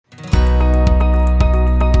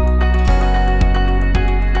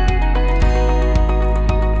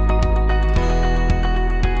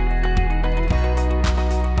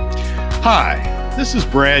Hi, this is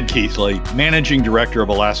Brad Keithley, Managing Director of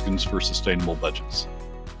Alaskans for Sustainable Budgets.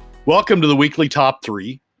 Welcome to the weekly Top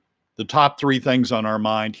 3, the top 3 things on our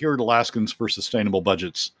mind here at Alaskans for Sustainable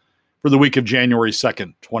Budgets for the week of January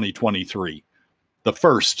 2nd, 2023, the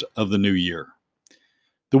first of the new year.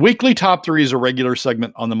 The weekly Top 3 is a regular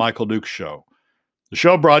segment on The Michael Dukes Show. The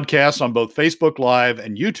show broadcasts on both Facebook Live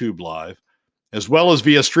and YouTube Live, as well as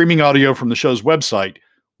via streaming audio from the show's website,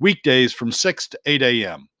 weekdays from 6 to 8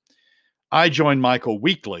 a.m. I join Michael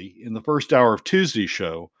weekly in the first hour of Tuesday's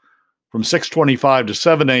show from 6:25 to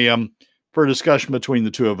 7 a.m. for a discussion between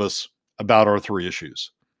the two of us about our 3 issues.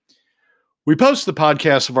 We post the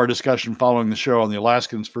podcast of our discussion following the show on the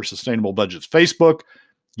Alaskans for Sustainable Budgets Facebook,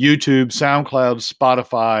 YouTube, SoundCloud,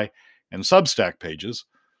 Spotify, and Substack pages.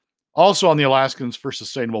 Also on the Alaskans for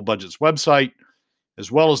Sustainable Budgets website,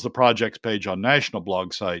 as well as the projects page on national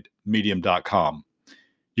blog site, medium.com.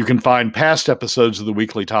 You can find past episodes of the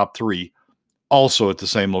weekly Top 3 also at the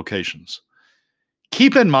same locations.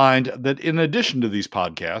 Keep in mind that in addition to these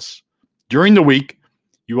podcasts, during the week,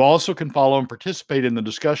 you also can follow and participate in the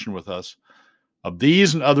discussion with us of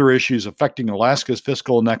these and other issues affecting Alaska's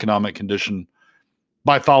fiscal and economic condition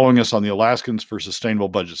by following us on the Alaskans for Sustainable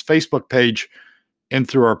Budgets Facebook page and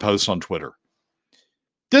through our posts on Twitter.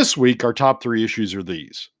 This week, our top 3 issues are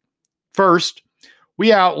these. First,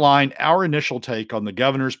 we outline our initial take on the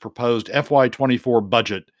governor's proposed FY24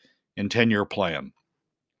 budget and 10-year plan.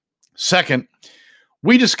 Second,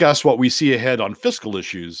 we discuss what we see ahead on fiscal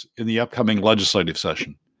issues in the upcoming legislative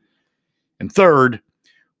session. And third,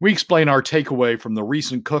 we explain our takeaway from the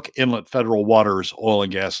recent Cook Inlet Federal Waters oil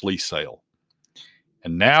and gas lease sale.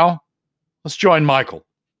 And now, let's join Michael.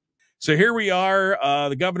 So here we are,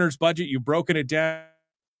 the governor's budget. You've broken it down.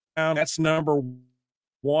 That's number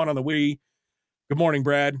 1 on the Wii. Good morning,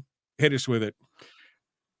 Brad. Hit us with it.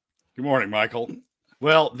 Good morning, Michael.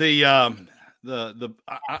 Well, I've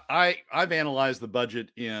analyzed the budget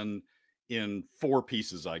in 4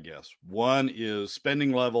 pieces, I guess. One is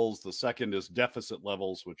spending levels. The second is deficit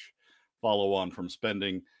levels, which follow on from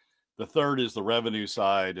spending. The third is the revenue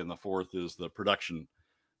side, and the fourth is the production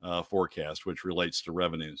forecast, which relates to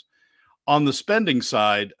revenues. On the spending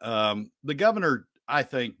side, the governor, I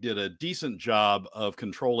think, did a decent job of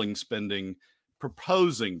controlling spending,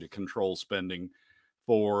 proposing to control spending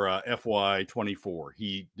for FY24.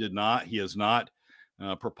 He has not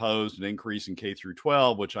proposed an increase in K through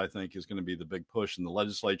 12, which I think is going to be the big push in the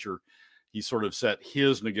legislature. He sort of set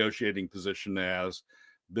his negotiating position as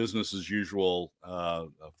business as usual,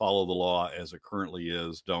 follow the law as it currently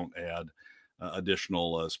is, don't add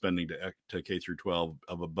additional spending to K through 12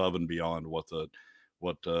 of above and beyond what the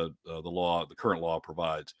current law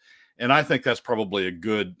provides. And I think that's probably a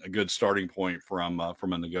good starting point from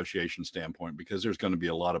a negotiation standpoint, because there's going to be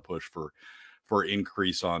a lot of push for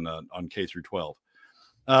increase on K through 12.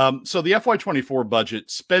 So the FY24 budget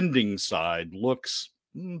spending side looks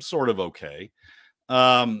sort of okay.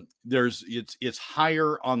 It's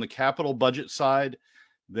higher on the capital budget side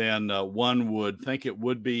than one would think it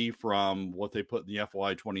would be from what they put in the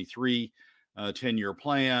FY23 10-year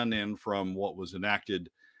plan and from what was enacted.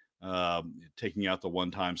 Taking out the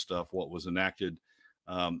one-time stuff, what was enacted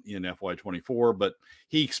in FY24, but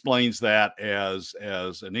he explains that as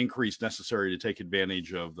an increase necessary to take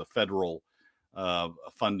advantage of the federal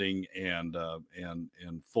funding and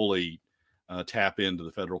fully tap into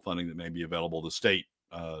the federal funding that may be available, the state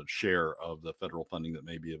share of the federal funding that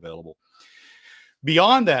may be available.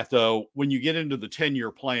 Beyond that, though, when you get into the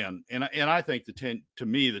 10-year plan, and I think the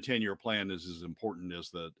 10-year plan is as important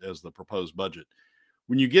as the proposed budget.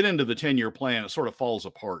 When you get into the 10-year plan, it sort of falls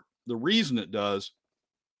apart. The reason it does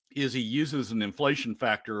is he uses an inflation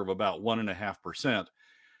factor of about 1.5%,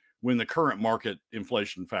 when the current market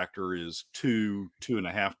inflation factor is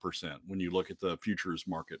 2.5%. When you look at the futures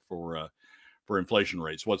market for inflation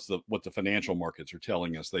rates, what the financial markets are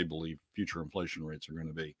telling us they believe future inflation rates are going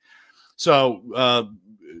to be. So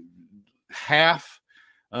half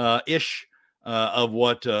ish of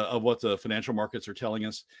what the financial markets are telling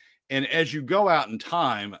us. And as you go out in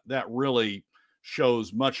time, that really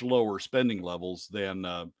shows much lower spending levels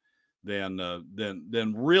than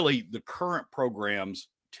really the current programs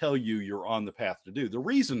tell you you're on the path to do. The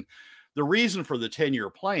reason for the 10-year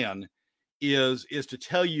plan is to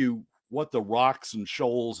tell you what the rocks and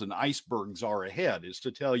shoals and icebergs are ahead, is to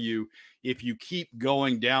tell you if you keep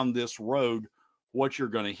going down this road, what you're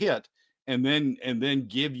going to hit, and then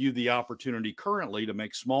give you the opportunity currently to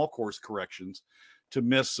make small course corrections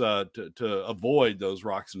to avoid those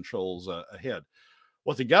rocks and shoals ahead.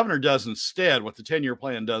 What the governor does instead, what the 10-year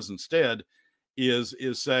plan does instead, is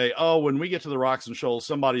say, oh, when we get to the rocks and shoals,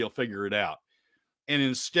 somebody will figure it out. And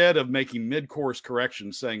instead of making mid-course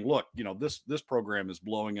corrections saying, look, this program is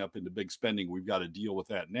blowing up into big spending, we've got to deal with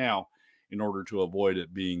that now in order to avoid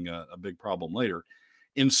it being a big problem later.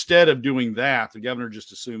 Instead of doing that, the governor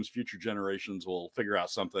just assumes future generations will figure out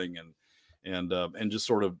something and just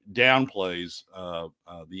sort of downplays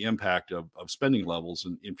the impact of spending levels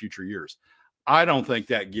in future years. I don't think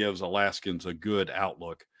that gives Alaskans a good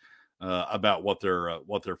outlook about what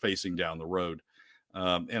they're facing down the road.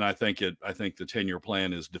 And I think the 10-year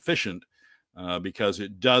plan is deficient because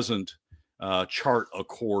it doesn't chart a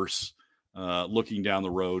course looking down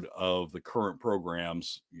the road of the current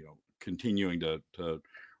programs, continuing to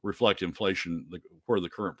reflect inflation, where the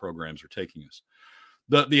current programs are taking us.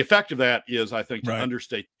 The effect of that is, I think, to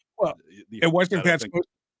understate. Well, it wasn't that.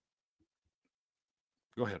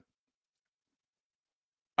 Go ahead.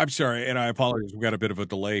 I'm sorry, and I apologize. We've got a bit of a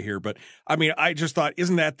delay here, but I mean, I just thought,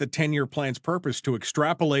 isn't that the 10-year plan's purpose, to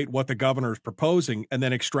extrapolate what the governor is proposing and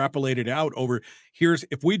then extrapolate it out over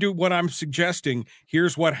if we do what I'm suggesting,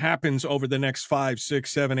 here's what happens over the next 5,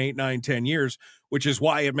 6, 7, 8, 9, 10 years, which is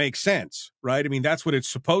why it makes sense, right? I mean, that's what it's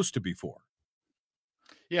supposed to be for.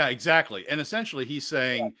 Yeah, exactly. And essentially he's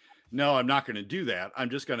saying, no, I'm not going to do that. I'm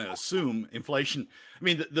just going to assume inflation. I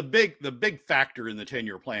mean, the big factor in the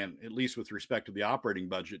 10-year plan, at least with respect to the operating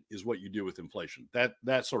budget, is what you do with inflation.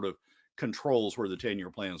 That sort of controls where the 10-year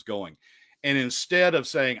plan is going. And instead of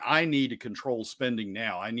saying, I need to control spending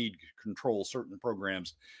now, I need to control certain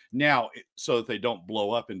programs now so that they don't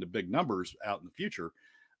blow up into big numbers out in the future,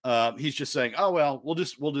 he's just saying, oh, well, we'll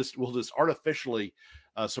just artificially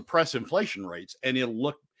suppress inflation rates, and it'll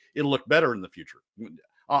look better in the future.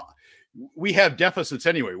 We have deficits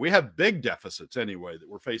anyway. We have big deficits anyway that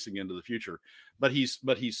we're facing into the future. But he's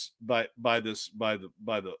by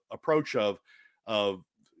the approach of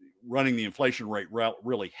running the inflation rate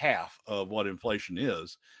really half of what inflation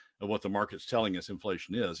is, of what the market's telling us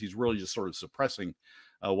inflation is. He's really just sort of suppressing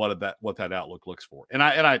what that outlook looks for.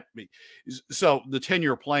 So the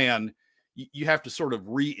 10-year plan, you have to sort of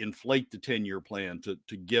re-inflate the 10-year plan to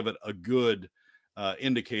give it a good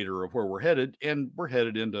indicator of where we're headed, and we're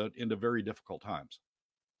headed into very difficult times.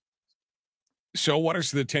 So what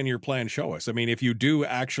does the 10-year plan show us? I mean, if you do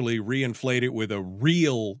actually reinflate it with a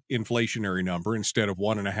real inflationary number instead of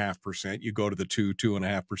 1.5%, you go to the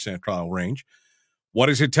 2.5% trial range. What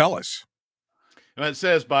does it tell us? And it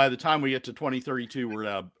says by the time we get to 2032, we're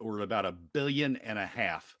at about $1.5 billion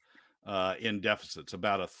in deficits.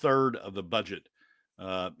 About a third of the budget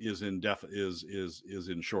is in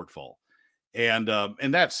shortfall. And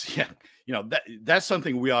that's, that's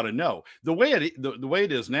something we ought to know. The way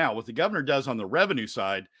it is now, what the governor does on the revenue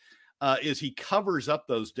side is he covers up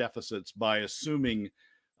those deficits by assuming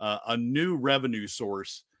a new revenue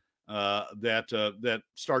source that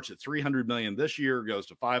starts at $300 million this year, goes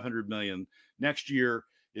to $500 million next year,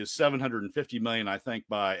 is $750 million, I think,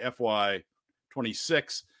 by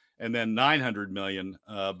FY26, and then $900 million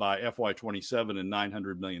by FY27, and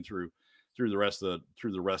 $900 million through the rest of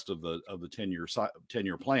the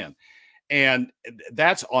 10-year plan. And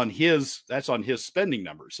that's on his spending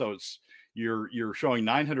numbers. So you're showing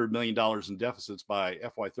 $900 million in deficits by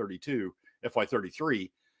FY33.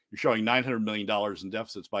 You're showing $900 million in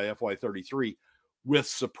deficits by FY33 with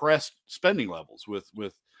suppressed spending levels,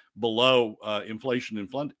 with below inflation and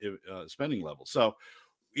spending levels. So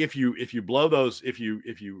if you blow those, if you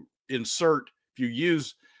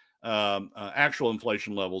use actual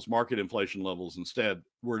inflation levels, market inflation levels instead,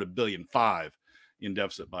 we're at $1.5 billion in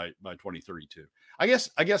deficit by 2032. I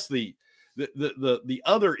guess the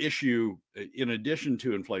other issue, in addition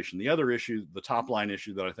to inflation, the top line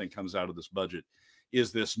issue that I think comes out of this budget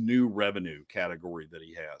is this new revenue category that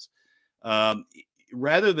he has.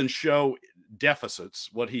 Rather than show deficits,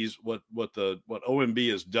 what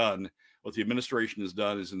OMB has done, what the administration has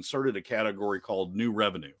done, is inserted a category called new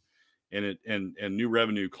revenue. And new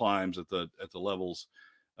revenue climbs at the levels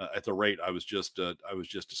at the rate I was just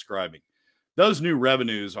describing. Those new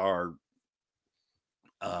revenues are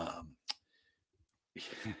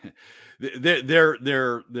they're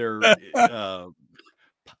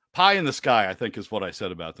pie in the sky, I think is what I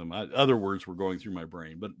said about them. Other words were going through my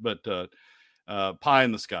brain, but pie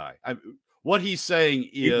in the sky. What he's saying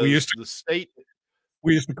is the state.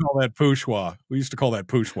 We used to call that poussoir.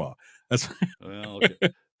 That's well, okay.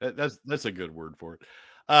 That's a good word for it.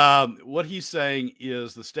 What he's saying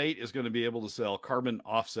is the state is going to be able to sell carbon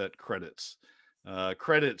offset credits,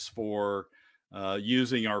 credits for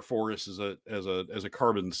using our forests as a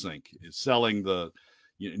carbon sink. It's selling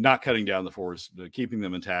not cutting down the forest, keeping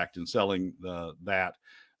them intact, and selling that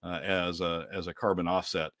as a carbon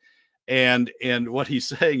offset. And what he's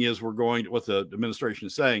saying is what the administration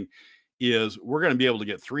is saying is we're going to be able to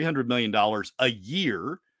get $300 million a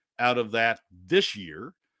year out of that this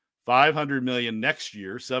year, $500 million next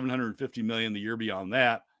year, $750 million the year beyond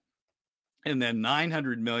that, and then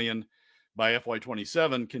 $900 million by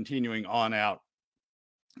FY27, continuing on out,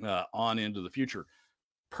 on into the future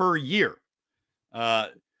per year.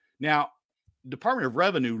 Now, Department of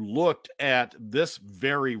Revenue looked at this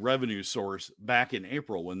very revenue source back in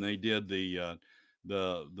April when they did the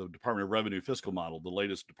Department of Revenue fiscal model, the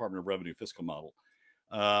latest Department of Revenue fiscal model,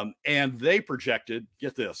 and they projected,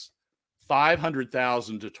 get this,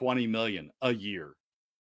 500,000 to 20 million a year,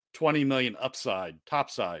 20 million upside,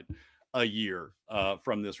 topside a year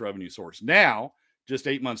from this revenue source. Now, just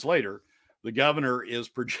 8 months later, the governor is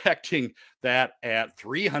projecting that at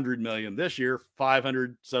 300 million this year,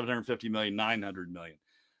 500, 750 million, 900 million.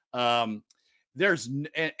 And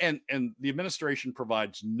the administration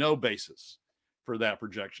provides no basis for that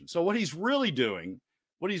projection. So what he's really doing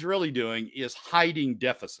is hiding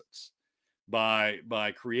deficits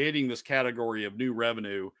by creating this category of new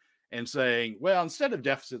revenue and saying, well, instead of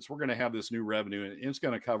deficits, we're going to have this new revenue and it's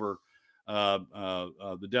going to cover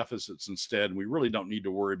the deficits instead, and we really don't need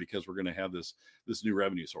to worry because we're going to have this new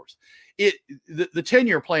revenue source. The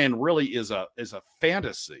 10-year plan really is a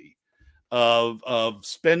fantasy of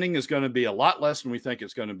spending is going to be a lot less than we think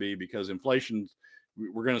it's going to be because inflation,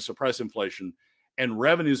 we're going to suppress inflation, and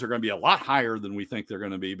revenues are going to be a lot higher than we think they're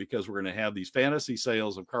going to be because we're going to have these fantasy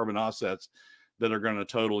sales of carbon offsets that are going to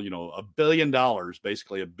total, $1 billion,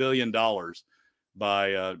 basically $1 billion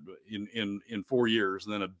by in 4 years,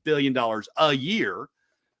 and then $1 billion a year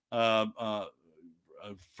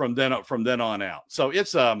from then on out. So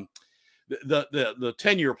it's the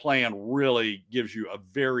 10-year plan really gives you a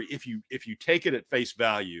very, if you take it at face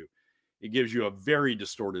value, it gives you a very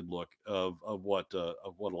distorted look of what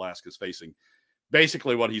Alaska's facing.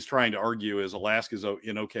 Basically, what he's trying to argue is Alaska's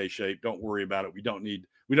in okay shape. Don't worry about it. We don't need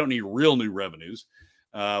real new revenues.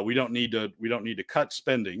 We don't need to cut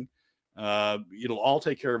spending. It'll all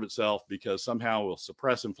take care of itself because somehow we'll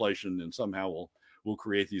suppress inflation and somehow we'll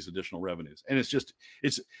create these additional revenues. And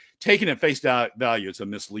it's taken at face value. It's a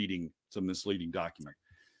misleading document.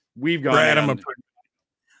 We've gone. Brad, I'm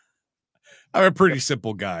a pretty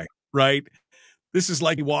simple guy, right? This is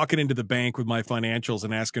like walking into the bank with my financials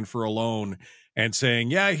and asking for a loan and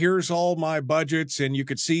saying, yeah, here's all my budgets. And you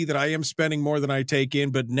could see that I am spending more than I take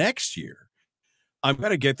in. But next year, I'm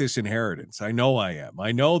going to get this inheritance. I know I am.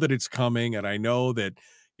 I know that it's coming. And I know that,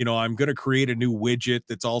 I'm going to create a new widget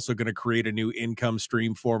that's also going to create a new income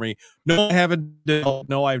stream for me. No, I haven't.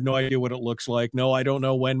 No, I have no idea what it looks like. No, I don't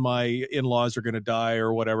know when my in-laws are going to die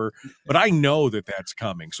or whatever. But I know that that's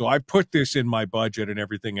coming. So I put this in my budget and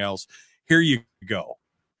everything else. Here you go.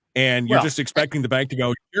 And you're just expecting the bank to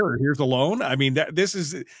go, sure, here's a loan. I mean, this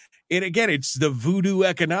is it. Again, it's the voodoo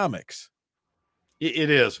economics.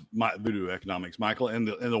 It is voodoo economics, Michael. And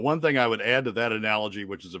the one thing I would add to that analogy,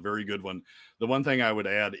 which is a very good one, the one thing I would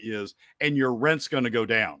add is, and your rent's going to go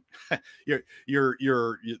down. your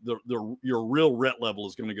real rent level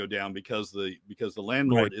is going to go down because the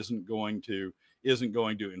landlord isn't going to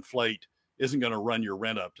inflate, isn't going to run your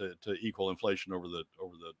rent up to equal inflation over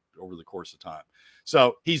the course of time.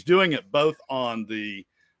 So he's doing it both on the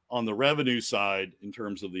revenue side in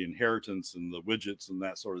terms of the inheritance and the widgets and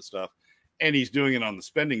that sort of stuff, and he's doing it on the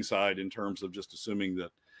spending side in terms of just assuming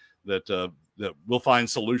that we'll find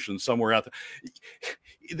solutions somewhere out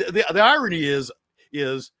there. The irony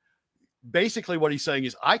is basically what he's saying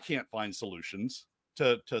is I can't find solutions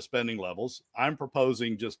to spending levels. I'm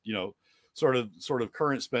proposing just sort of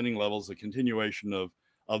current spending levels, the continuation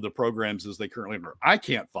of the programs as they currently are. I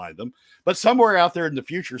can't find them, but somewhere out there in the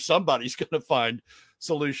future, somebody's going to find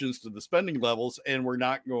solutions to the spending levels, and we're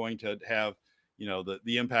not going to have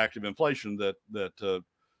the impact of inflation that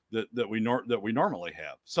we normally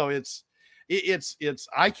have. So it's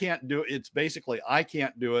I can't do it. It's basically I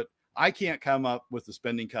can't do it. I can't come up with the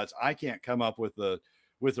spending cuts. I can't come up with the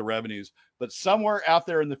revenues. But somewhere out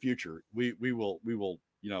there in the future, we'll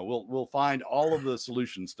find all of the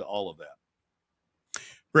solutions to all of that.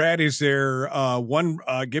 Brad, is there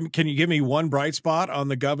can you give me one bright spot on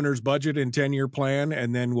the governor's budget and 10-year plan,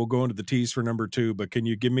 and then we'll go into the tease for number 2. But can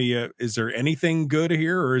you give me is there anything good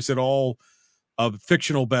here, or is it all a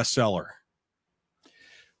fictional bestseller?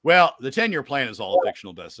 Well, the 10-year plan is all a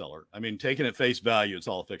fictional bestseller. I mean, taken at face value, it's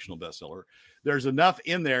all a fictional bestseller. There's enough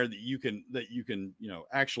in there that you can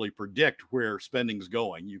actually predict where spending's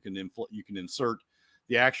going. You can insert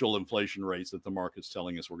the actual inflation rates that the market's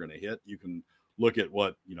telling us we're going to hit. You can look at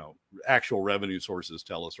what actual revenue sources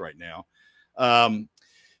tell us right now,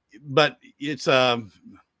 but it's the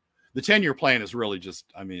 10-year plan is really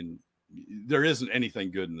just, there isn't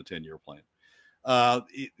anything good in the 10-year plan.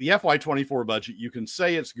 The FY24 budget, you can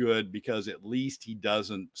say it's good because at least he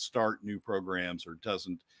doesn't start new programs or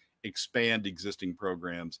doesn't expand existing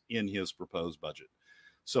programs in his proposed budget.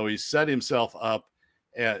 So he's set himself up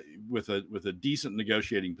with a decent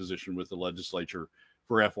negotiating position with the legislature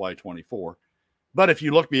for FY24. But if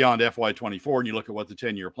you look beyond FY24 and you look at what the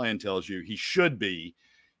 10-year plan tells you, he should be,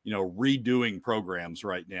 redoing programs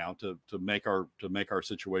right now to make our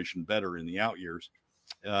situation better in the out years.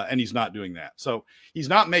 And he's not doing that. So he's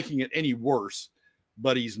not making it any worse,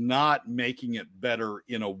 but he's not making it better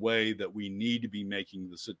in a way that we need to be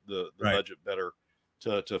making the right budget better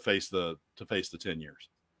to face the 10 years.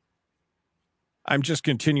 I'm just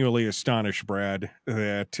continually astonished, Brad,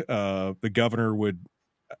 that the governor would,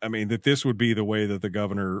 that this would be the way that the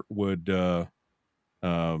governor would, with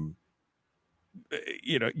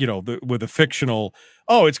a fictional,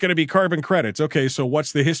 it's going to be carbon credits. Okay, so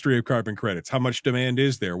what's the history of carbon credits? How much demand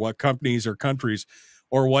is there? What companies or countries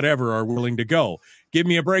or whatever are willing to go? Give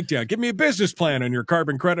me a breakdown. Give me a business plan on your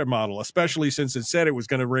carbon credit model, especially since it said it was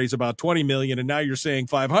going to raise about 20 million and now you're saying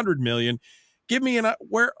 500 million. Give me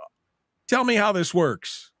tell me how this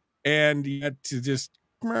works. And you had to just,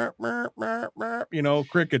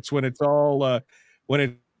 crickets when it's all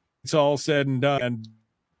said and done. And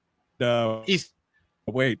he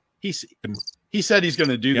said he's going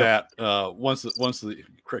to do that once the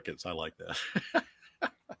crickets. I like that.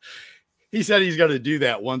 He said he's going to do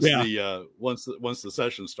that once the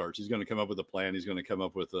session starts. He's going to come up with a plan. He's going to come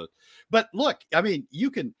up with but look,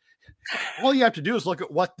 all you have to do is look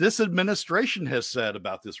at what this administration has said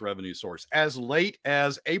about this revenue source as late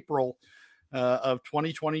as April of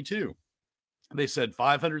 2022. They said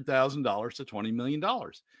 $500,000 to $20 million.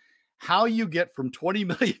 How you get from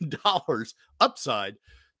 $20 million upside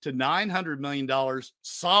to $900 million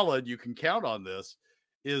solid, you can count on this,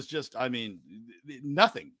 is just,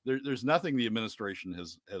 nothing. There's nothing the administration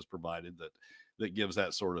has provided that gives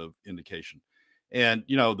that sort of indication. And,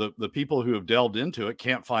 the people who have delved into it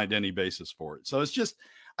can't find any basis for it. So it's just,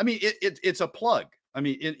 it's a plug.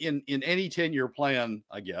 In any 10-year plan,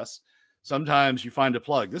 I guess, sometimes you find a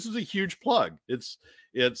plug. This is a huge plug.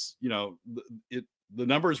 The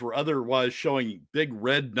numbers were otherwise showing big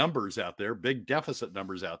red numbers out there, big deficit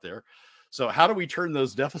numbers out there. So how do we turn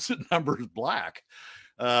those deficit numbers black?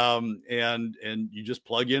 And you just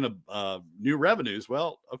plug in new revenues.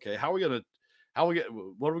 Well, okay, what are we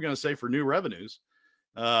going to say for new revenues?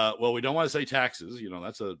 Well, we don't want to say taxes.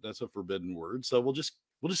 That's a forbidden word. So we'll just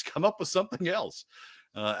come up with something else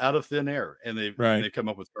out of thin air. And they come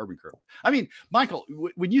up with carbon credit. Michael,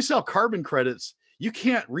 when you sell carbon credits, you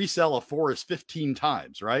can't resell a forest 15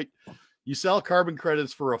 times, right? You sell carbon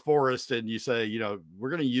credits for a forest and you say,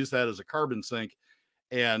 we're going to use that as a carbon sink.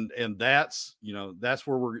 And that's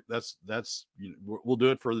where we'll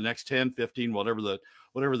do it for the next 10, 15, whatever the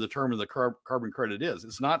term of the carbon credit is.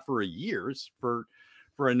 It's not for a year, it's for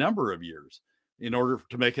a number of years in order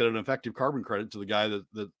to make it an effective carbon credit to the guy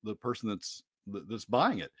the person that's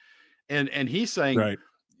buying it. And he's saying, right,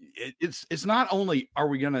 it's not only are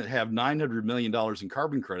we going to have $900 million in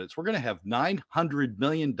carbon credits, we're going to have $900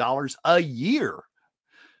 million a year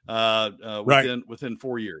within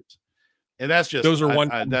 4 years. And that's just, those are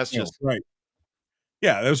right.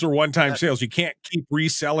 Yeah. Those are one-time sales. You can't keep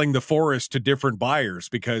reselling the forest to different buyers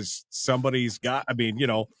because somebody's got,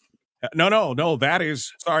 no,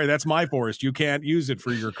 that's my forest. You can't use it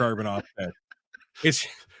for your carbon offset. It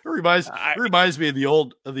reminds me of the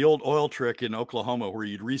old oil trick in Oklahoma where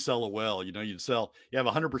you'd resell a well. You have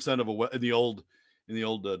 100% of a well in the old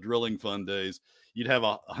drilling fund days. You'd have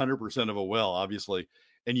 100% of a well, obviously,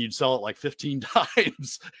 and you'd sell it like 15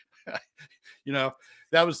 times. There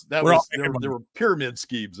were pyramid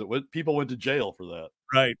schemes people went to jail for that.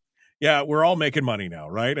 Right. Yeah. We're all making money now,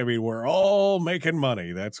 right? We're all making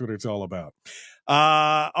money. That's what it's all about.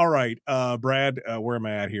 All right. Brad, where am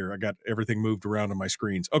I at here? I got everything moved around on my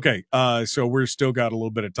screens. Okay. So we're still got a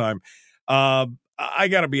little bit of time. I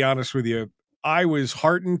got to be honest with you. I was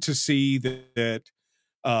heartened to see that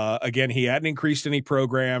again, he hadn't increased any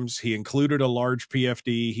programs. He included a large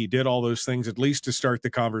PFD. He did all those things, at least to start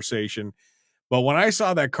the conversation. But when I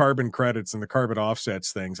saw that carbon credits and the carbon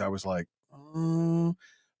offsets things, I was like,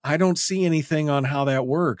 I don't see anything on how that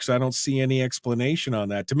works. I don't see any explanation on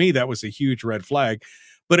that. To me, that was a huge red flag.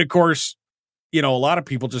 But of course, a lot of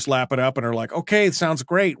people just lap it up and are like, okay, it sounds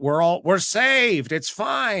great. We're saved. It's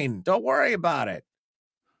fine. Don't worry about it.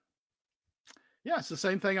 Yeah, it's the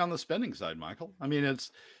same thing on the spending side, Michael.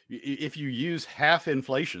 It's if you use half the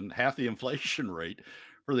inflation rate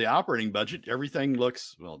for the operating budget, everything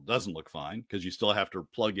doesn't look fine because you still have to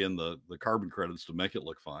plug in the carbon credits to make it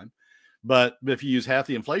look fine. But if you use half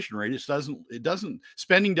the inflation rate,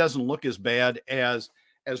 spending doesn't look as bad as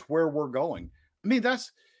where we're going. I mean,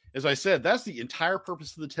 as I said, that's the entire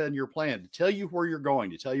purpose of the 10-year plan, to tell you where you're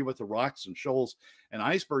going, to tell you what the rocks and shoals and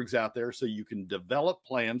icebergs out there, so you can develop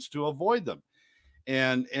plans to avoid them.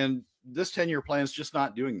 And this 10-year plan is just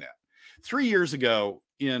not doing that. 3 years ago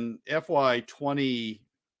in FY20,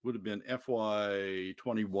 would have been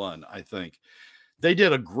FY21, I think, they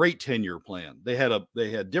did a great 10-year plan. They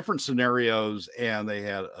had different scenarios, and they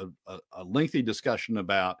had a lengthy discussion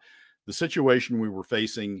about the situation we were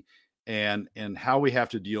facing and how we have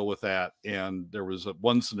to deal with that. And there was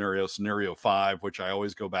one scenario 5, which I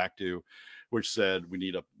always go back to, which said we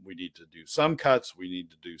need to do some cuts, we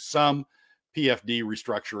need to do some PFD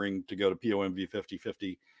restructuring to go to POMV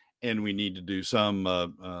 50/50, and we need to do some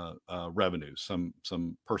revenues,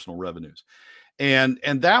 some personal revenues. And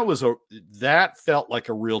that felt like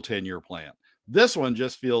a real 10-year plan. This one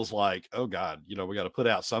just feels like, oh God, we got to put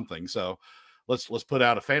out something. So let's put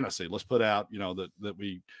out a fantasy. Let's put out,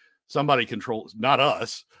 that somebody controls, not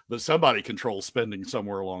us, but somebody controls spending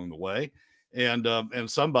somewhere along the way. And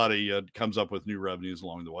somebody comes up with new revenues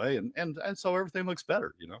along the way. And so everything looks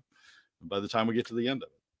better, by the time we get to the end of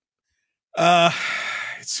it.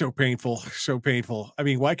 It's so painful, so painful. I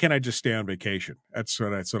mean, why can't I just stay on vacation? That's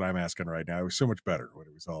what I'm asking right now. It was so much better when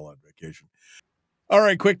it was all on vacation. All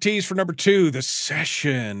right, quick tease for number 2,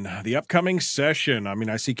 the upcoming session. I mean,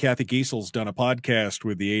 I see Kathy Giesel's done a podcast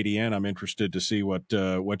with the ADN. I'm interested to see what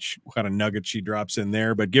kind of nugget she drops in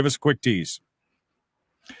there, but give us a quick tease.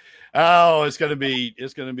 Oh, it's going to be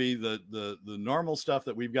the normal stuff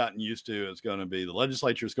that we've gotten used to. It's going to be the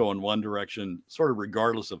legislature's going one direction, sort of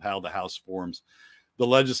regardless of how the House forms. The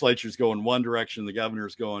legislature's going one direction, the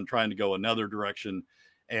governor's trying to go another direction,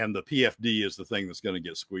 and the PFD is the thing that's going to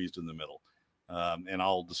get squeezed in the middle. And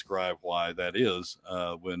I'll describe why that is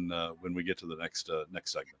when we get to the next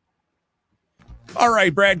segment. All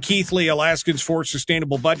right, Brad Keithley, Alaskans for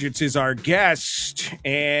Sustainable Budgets, is our guest,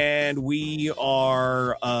 and we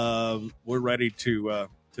are we're ready to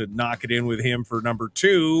knock it in with him for number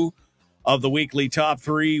 2 of the weekly top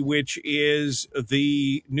 3, which is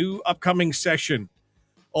the new upcoming session.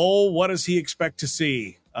 Oh, what does he expect to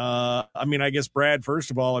see? I mean, I guess, Brad,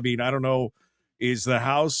 first of all, I mean, I don't know, is the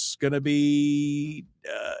House going to be,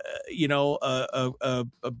 a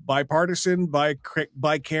bipartisan,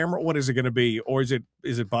 bicameral? What is it going to be? Or is it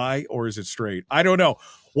bi, or is it straight? I don't know.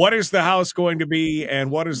 What is the House going to be, and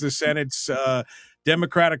what does the Senate's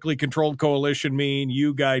democratically controlled coalition mean?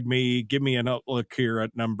 You guide me. Give me an outlook here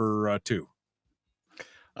at number 2.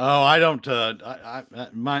 Oh, I don't.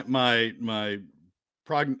 My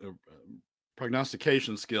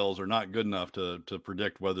prognostication skills are not good enough to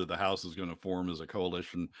predict whether the House is going to form as a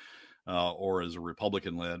coalition or as a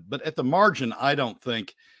Republican-led. But at the margin, I don't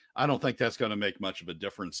think that's going to make much of a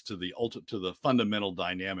difference to the fundamental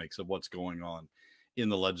dynamics of what's going on in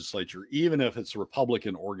the legislature. Even if it's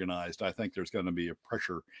Republican organized, I think there's going to be a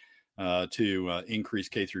pressure to increase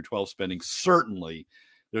K-12 spending. Certainly,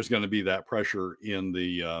 there's going to be that pressure in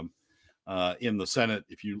the Senate.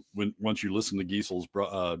 Once you listen to Giesel's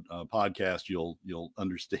podcast, you'll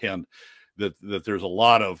understand that there's a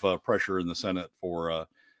lot of pressure in the Senate for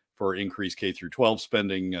increased K-12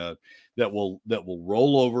 spending that will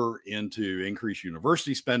roll over into increased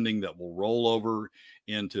university spending, that will roll over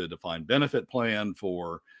into a defined benefit plan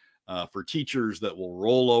for teachers, that will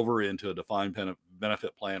roll over into a defined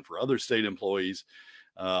benefit plan for other state employees.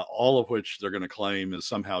 All of which they're going to claim is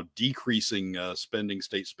somehow decreasing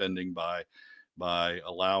state spending by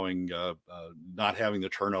allowing not having the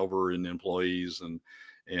turnover in employees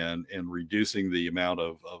and reducing the amount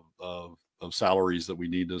of salaries that we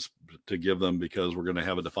need to give them, because we're going to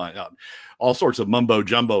have a defined all sorts of mumbo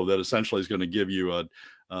jumbo that essentially is going to give you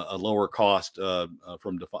a lower cost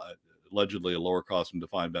allegedly a lower cost from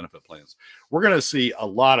defined benefit plans. We're going to see a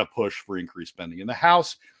lot of push for increased spending in the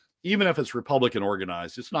House. Even if it's Republican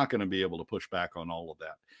organized, it's not going to be able to push back on all of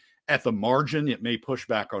that. At the margin, it may push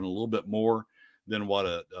back on a little bit more than what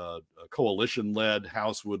a coalition-led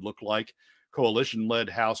House would look like. Coalition-led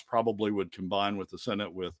House probably would combine with the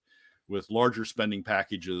Senate with larger spending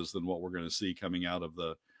packages than what we're going to see coming out of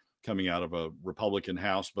a Republican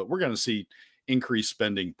House. But we're going to see increased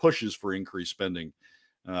spending, pushes for increased spending,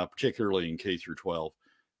 particularly in K-12,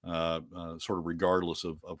 sort of regardless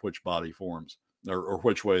of which body forms. Or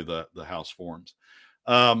which way the House forms.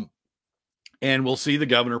 And we'll see the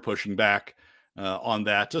governor pushing back on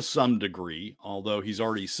that to some degree, although he's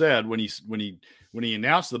already said when he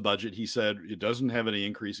announced the budget, he said it doesn't have any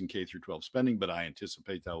increase in K-12 spending, but I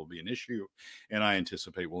anticipate that will be an issue, and I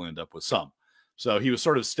anticipate we'll end up with some. So he was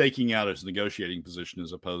sort of staking out his negotiating position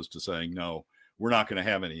as opposed to saying, no, we're not going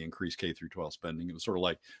to have any increased K through 12 spending. It was sort of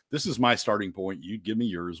like, this is my starting point. You give me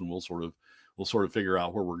yours, and we'll sort of figure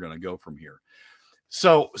out where we're going to go from here.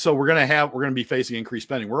 So we're going to be facing increased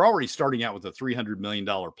spending. We're already starting out with a $300 million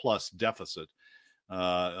plus deficit,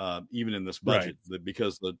 even in this budget, right,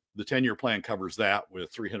 because the 10-year plan covers that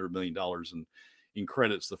with $300 million in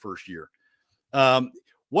credits the first year.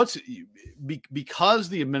 Because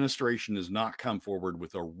the administration has not come forward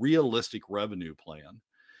with a realistic revenue plan,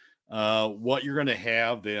 what you're going to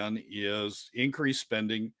have then is increased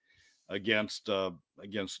spending against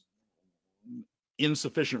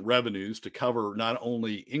insufficient revenues to cover not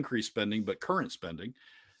only increased spending but current spending,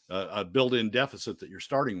 a built-in deficit that you're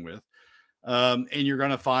starting with, and you're going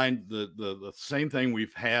to find the same thing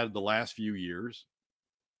we've had the last few years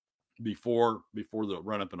before the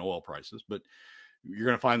run-up in oil prices, but you're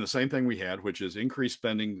going to find the same thing we had, which is increased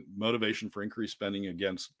spending, motivation for increased spending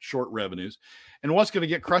against short revenues. And what's going to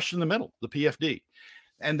get crushed in the middle? The PFD.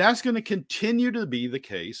 And that's going to continue to be the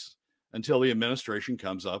case until the administration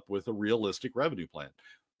comes up with a realistic revenue plan.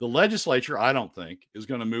 The legislature, I don't think, is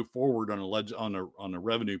going to move forward on a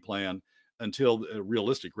revenue plan until a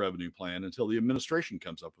realistic revenue plan, until the administration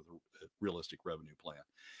comes up with a realistic revenue plan.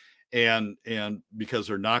 And because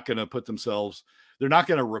they're not going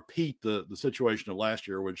to repeat the situation of last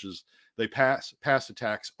year, which is they pass a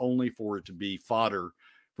tax only for it to be fodder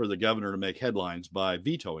for the governor to make headlines by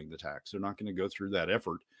vetoing the tax. They're not going to go through that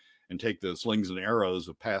effort and take the slings and arrows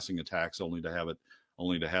of passing a tax only to have it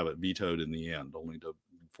vetoed in the end,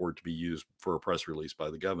 for it to be used for a press release by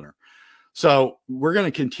the governor. So we're going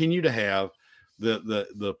to continue to have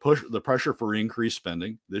the pressure for increased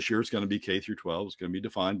spending. This year it's going to be K through 12. It's going to be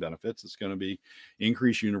defined benefits. It's going to be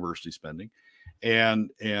increased university spending, and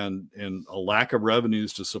a lack of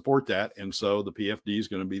revenues to support that. And so the PFD is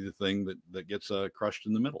going to be the thing that gets crushed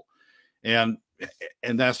in the middle. And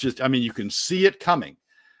that's just, I mean, you can see it coming.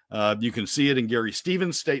 You can see it in Gary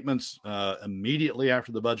Stevens' statements immediately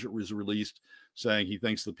after the budget was released, saying he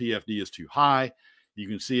thinks the PFD is too high. You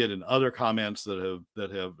can see it in other comments that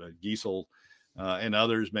have Giesel and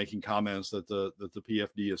others making comments that the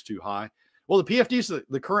PFD is too high. Well, the PFD is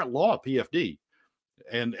the current law of PFD,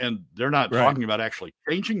 and they're not talking about actually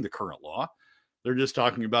changing the current law. They're just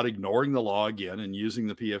talking about ignoring the law again and using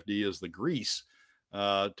the PFD as the grease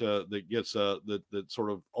that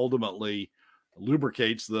sort of ultimately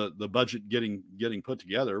lubricates the budget getting put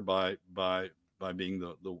together by being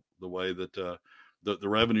the way that the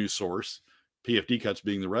revenue source, PFD cuts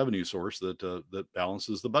being the revenue source that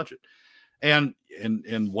balances the budget. And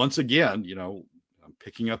once again, you know, I'm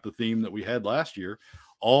picking up the theme that we had last year.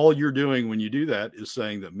 All you're doing when you do that is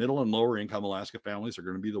saying that middle and lower income Alaska families are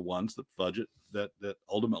going to be the ones that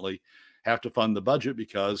ultimately have to fund the budget,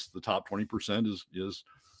 because the top 20% is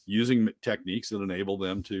using techniques that enable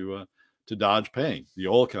them to dodge paying. The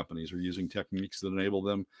oil companies are using techniques that enable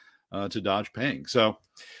them to dodge paying. So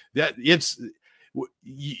that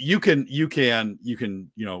you can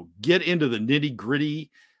get into the nitty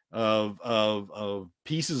gritty of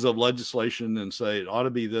pieces of legislation and say it ought to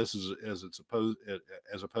be this as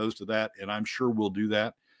opposed to that. And I'm sure we'll do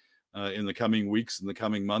that in the coming weeks and the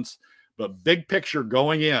coming months. But big picture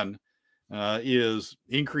going in is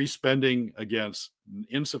increased spending against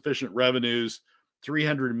insufficient revenues,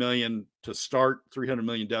 300 million to start, 300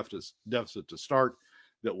 million deficit to start,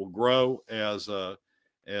 that will grow as the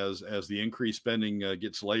increased spending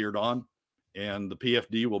gets layered on, and the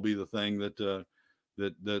PFD will be the thing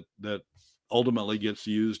that ultimately gets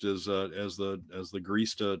used as the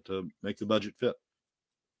grease to make the budget fit.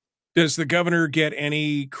 Does the governor get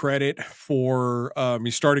any credit for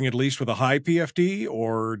starting at least with a high PFD,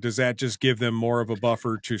 or does that just give them more of a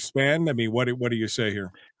buffer to spend? I mean, what do you say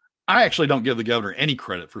here? I actually don't give the governor any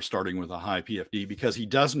credit for starting with a high PFD, because he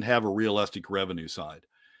doesn't have a realistic revenue side.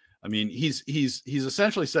 I mean, he's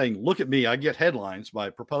essentially saying, look at me, I get headlines by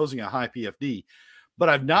proposing a high PFD, but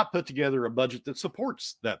I've not put together a budget that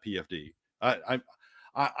supports that PFD.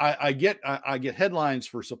 I get headlines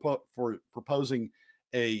for proposing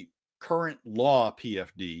a current law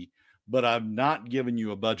PFD, but I've not given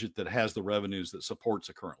you a budget that has the revenues that supports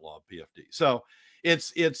a current law PFD. So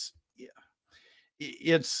it's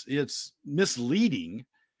misleading,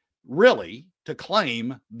 really, to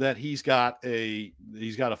claim that he's got a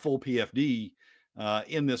full PFD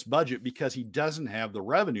in this budget, because he doesn't have the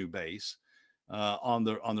revenue base on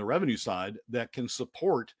the revenue side that can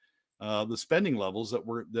support the spending levels that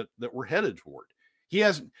we're headed toward.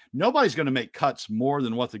 Nobody's going to make cuts more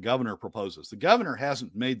than what the governor proposes. The governor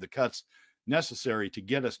hasn't made the cuts necessary to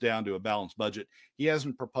get us down to a balanced budget. He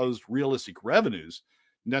hasn't proposed realistic revenues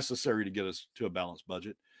necessary to get us to a balanced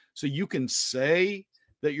budget. So you can say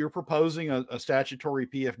that you're proposing a statutory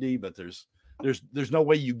PFD, but there's no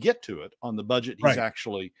way you get to it on the budget he's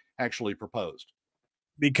actually proposed.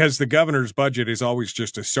 Because the governor's budget is always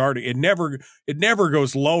just a starting. It never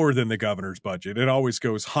goes lower than the governor's budget. It always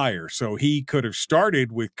goes higher. So he could have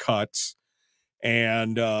started with cuts,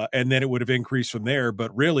 and then it would have increased from there.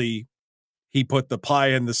 But really, he put the pie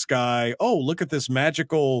in the sky. Oh, look at this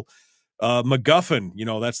magical MacGuffin. You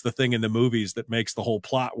know, that's the thing in the movies that makes the whole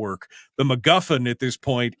plot work. The MacGuffin at this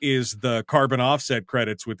point is the carbon offset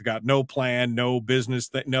credits, with got no plan, no business,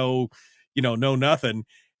 that no nothing.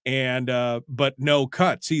 And but no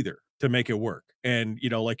cuts either to make it work. And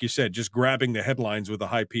like you said, just grabbing the headlines with a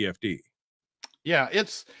high PFD. Yeah,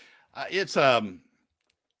 it's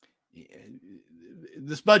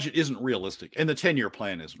this budget isn't realistic, and the 10-year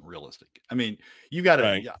plan isn't realistic. I mean, you got to.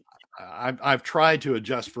 Right. I've tried to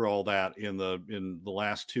adjust for all that in the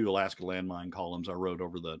last 2 Alaska landmine columns I wrote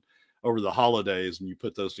over the holidays, and you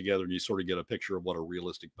put those together and you sort of get a picture of what a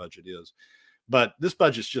realistic budget is. But this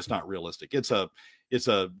budget's just not realistic. It's a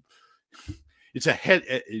head.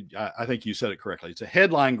 I think you said it correctly. It's a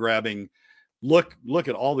headline grabbing. Look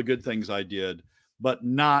at all the good things I did, but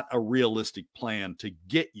not a realistic plan to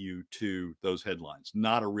get you to those headlines.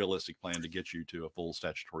 Not a realistic plan to get you to a full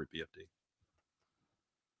statutory PFD.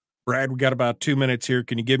 Brad, we got about 2 minutes here.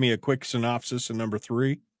 Can you give me a quick synopsis of number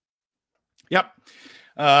 3? Yep.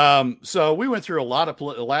 So we went through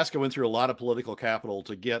Alaska went through a lot of political capital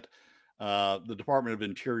to get the Department of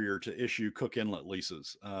Interior to issue Cook Inlet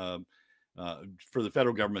leases for the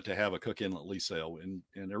federal government to have a Cook Inlet lease sale, and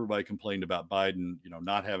everybody complained about Biden,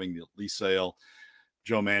 not having the lease sale.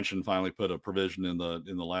 Joe Manchin finally put a provision in the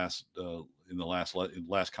last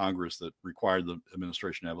Congress that required the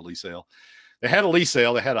administration to have a lease sale. They had a lease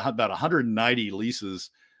sale. They had about 190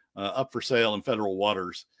 leases up for sale in federal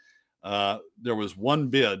waters. There was one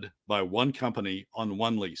bid by one company on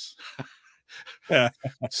one lease.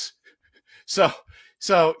 So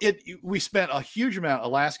we spent a huge amount.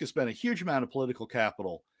 Alaska spent a huge amount of political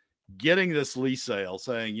capital getting this lease sale,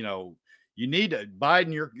 saying, you need to,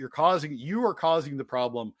 Biden, you are causing the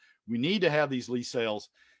problem. We need to have these lease sales.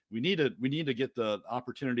 We need to get the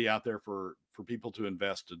opportunity out there for people to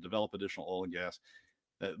invest, to develop additional oil and gas.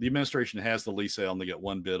 The administration has the lease sale, and they get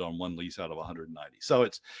one bid on one lease out of 190. So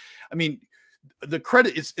the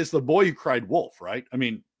credit it's the boy who cried wolf, right? I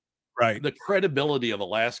mean, right. The credibility of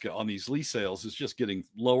Alaska on these lease sales is just getting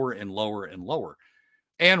lower and lower and lower.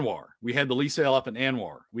 ANWR, we had the lease sale up in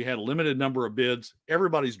ANWR. We had a limited number of bids.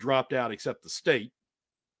 Everybody's dropped out except the state,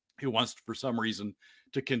 who wants, for some reason,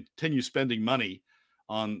 to continue spending money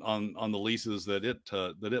on the leases that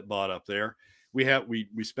it bought up there. We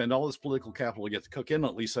spend all this political capital to get the Cook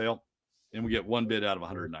Inlet lease sale, and we get one bid out of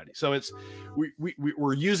 190. So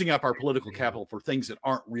we're using up our political capital for things that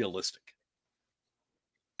aren't realistic.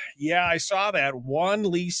 Yeah, I saw that one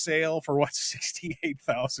lease sale for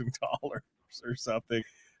 $68,000 or something.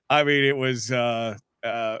 I mean, it was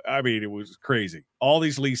it was crazy. All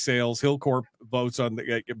these lease sales, Hillcorp bids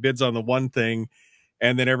on the one thing,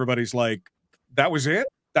 and then everybody's like, "That was it?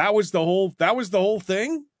 That was the whole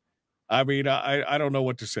thing?" I mean, I don't know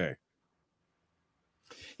what to say.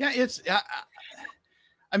 Yeah, it's.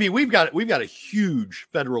 We've got a huge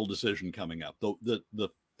federal decision coming up. The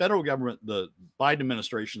federal government, the Biden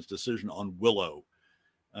administration's decision on Willow,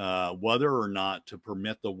 whether or not to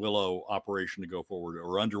permit the Willow operation to go forward,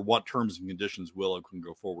 or under what terms and conditions Willow can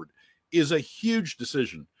go forward, is a huge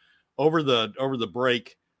decision. Over the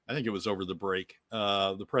break, I think it was over the break,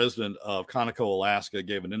 the president of Conoco, Alaska,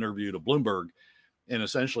 gave an interview to Bloomberg and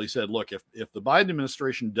essentially said, look, if the Biden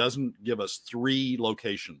administration doesn't give us 3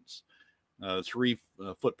 locations, 3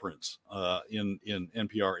 footprints in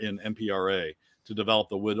MPRA to develop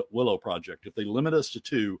the Willow project, if they limit us to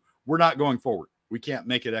 2, we're not going forward. We can't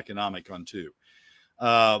make it economic on 2.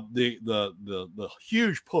 The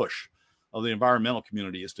huge push of the environmental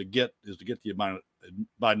community is to get the Biden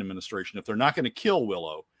administration, if they're not going to kill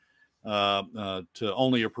Willow, to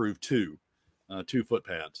only approve 2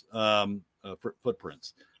 footpads,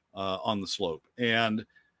 footprints on the slope, and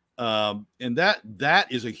that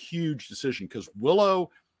is a huge decision, because Willow,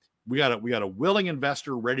 we got a willing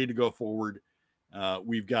investor ready to go forward.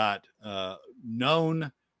 We've got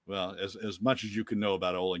known, well, as much as you can know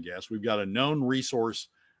about oil and gas, we've got a known resource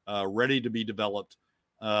ready to be developed.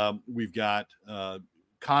 We've got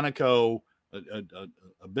Conoco,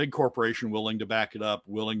 a big corporation willing to back it up,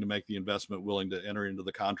 willing to make the investment, willing to enter into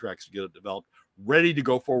the contracts to get it developed, ready to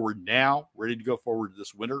go forward now, ready to go forward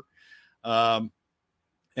this winter. And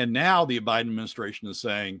now the Biden administration is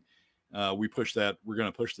saying, We push that. We're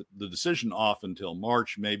going to push the decision off until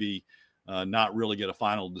March, maybe not really get a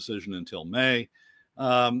final decision until May.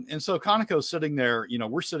 And so Conoco's sitting there,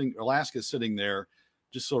 Alaska's sitting there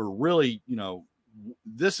just sort of really,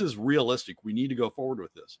 this is realistic. We need to go forward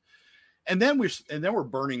with this. And then we're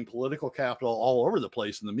burning political capital all over the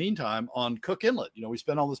place in the meantime on Cook Inlet. We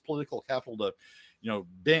spend all this political capital to,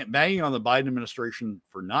 banging on the Biden administration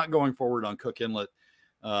for not going forward on Cook Inlet.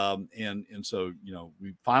 And so,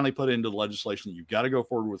 we finally put into the legislation that you've got to go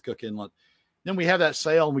forward with Cook Inlet. Then we have that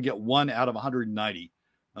sale and we get 1 out of 190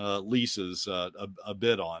 leases a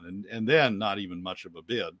bid on, and then not even much of a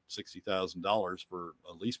bid, $60,000 for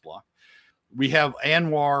a lease block. We have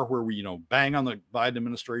ANWR where we, bang on the Biden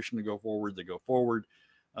administration to go forward. They go forward.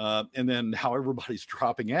 And then now everybody's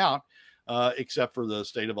dropping out, except for the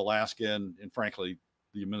state of Alaska. And frankly,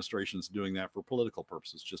 the administration's doing that for political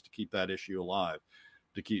purposes, just to keep that issue alive,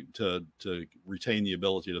 to retain the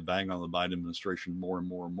ability to bang on the Biden administration more and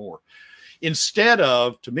more and more. Instead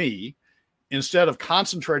of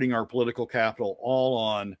concentrating our political capital all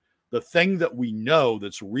on the thing that we know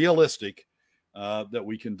that's realistic, that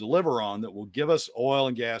we can deliver on, that will give us oil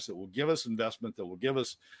and gas, that will give us investment, that will give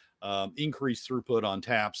us increased throughput on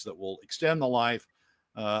taps, that will extend the life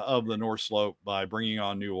of the North Slope by bringing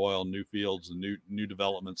on new oil, new fields, and new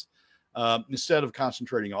developments. Instead of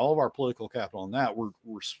concentrating all of our political capital on that,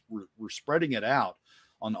 we're spreading it out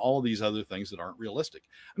on all these other things that aren't realistic.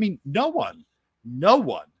 I mean, no one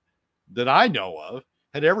that I know of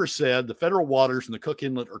had ever said the federal waters and the Cook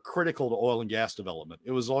Inlet are critical to oil and gas development.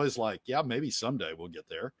 It was always like, yeah, maybe someday we'll get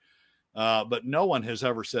there. But no one has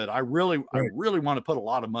ever said, I really want to put a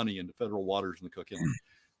lot of money into federal waters and the Cook Inlet.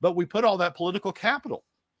 But we put all that political capital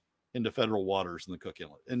into federal waters and the Cook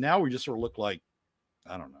Inlet. And now we just sort of look like,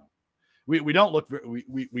 I don't know.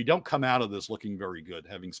 We don't come out of this looking very good,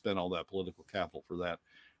 having spent all that political capital for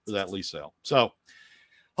that lease sale. So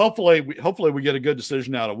hopefully we get a good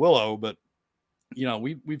decision out of Willow, but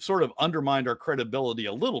we've sort of undermined our credibility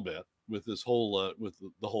a little bit with this whole with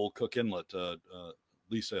the whole Cook Inlet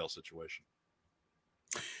lease sale situation.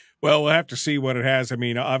 Well, we'll have to see what it has. I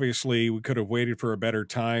mean, obviously we could have waited for a better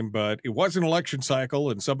time, but it was an election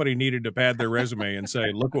cycle and somebody needed to pad their resume and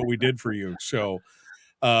say, look what we did for you. So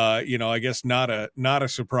I guess not a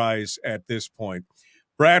surprise at this point.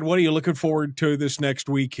 Brad, what are you looking forward to this next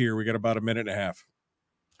week here? We got about a minute and a half.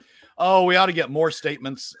 Oh, we ought to get more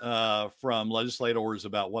statements from legislators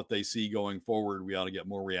about what they see going forward. We ought to get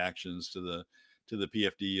more reactions to the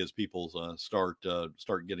PFD as people start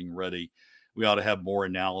getting ready. We ought to have more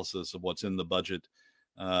analysis of what's in the budget.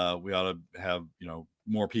 We ought to have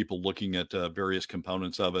more people looking at various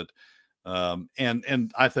components of it.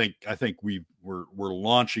 And I think we're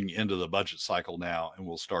launching into the budget cycle now, and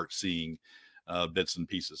we'll start seeing bits and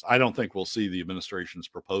pieces. I don't think we'll see the administration's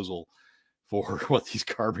proposal for what these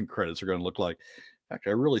carbon credits are going to look like. In fact, I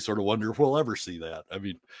really sort of wonder if we'll ever see that. I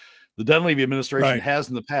mean, the Dunleavy administration has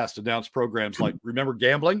in the past announced programs like, remember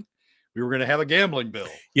gambling? We were going to have a gambling bill.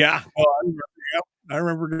 Yeah. Well, I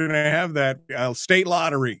remember going to have that state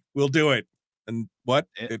lottery. We'll do it. And what?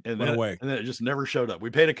 It went away. And then it just never showed up. We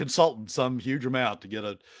paid a consultant some huge amount to get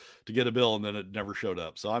a bill, and then it never showed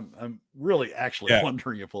up. So I'm really actually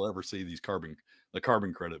wondering if we'll ever see the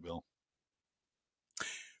carbon credit bill.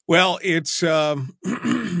 Well, it's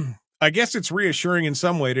I guess it's reassuring in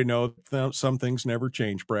some way to know that some things never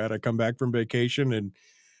change, Brad. I come back from vacation and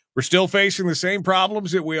we're still facing the same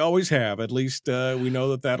problems that we always have. At least we know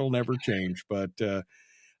that that'll never change. But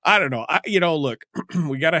I don't know. Look,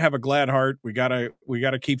 we got to have a glad heart. We got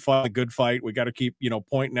to keep fighting a good fight. We got to keep,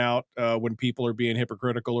 pointing out when people are being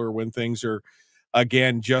hypocritical or when things are,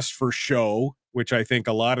 again, just for show, which I think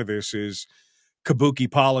a lot of this is kabuki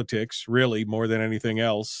politics, really, more than anything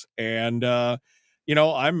else. And, I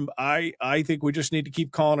think we just need to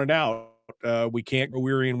keep calling it out. We can't go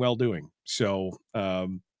weary in well doing. So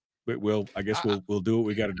we'll do what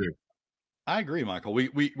we got to do. I agree, Michael. We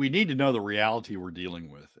need to know the reality we're dealing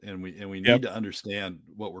with, and we need to understand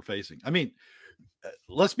what we're facing. I mean,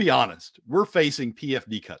 let's be honest. We're facing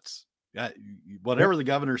PFD cuts. Whatever the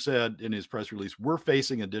governor said in his press release, we're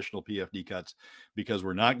facing additional PFD cuts because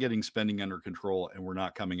we're not getting spending under control and we're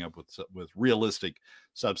not coming up with realistic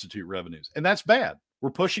substitute revenues. And that's bad. We're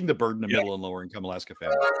pushing the burden of middle and lower income Alaska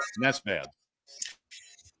families, and that's bad.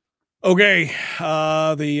 Okay.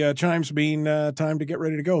 The chimes mean time to get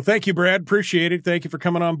ready to go. Thank you, Brad. Appreciate it. Thank you for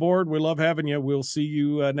coming on board. We love having you. We'll see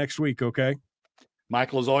you next week. Okay.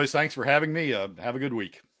 Michael, as always, thanks for having me. Have a good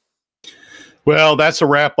week. Well, that's a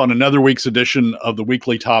wrap on another week's edition of the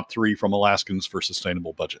weekly top 3 from Alaskans for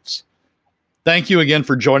Sustainable Budgets. Thank you again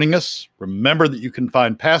for joining us. Remember that you can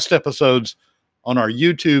find past episodes on our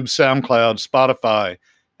YouTube, SoundCloud, Spotify,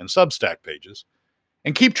 and Substack pages,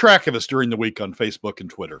 and keep track of us during the week on Facebook and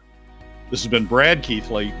Twitter. This has been Brad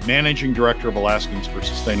Keithley, Managing Director of Alaskans for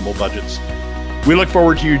Sustainable Budgets. We look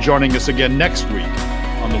forward to you joining us again next week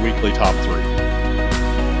on the Weekly Top 3.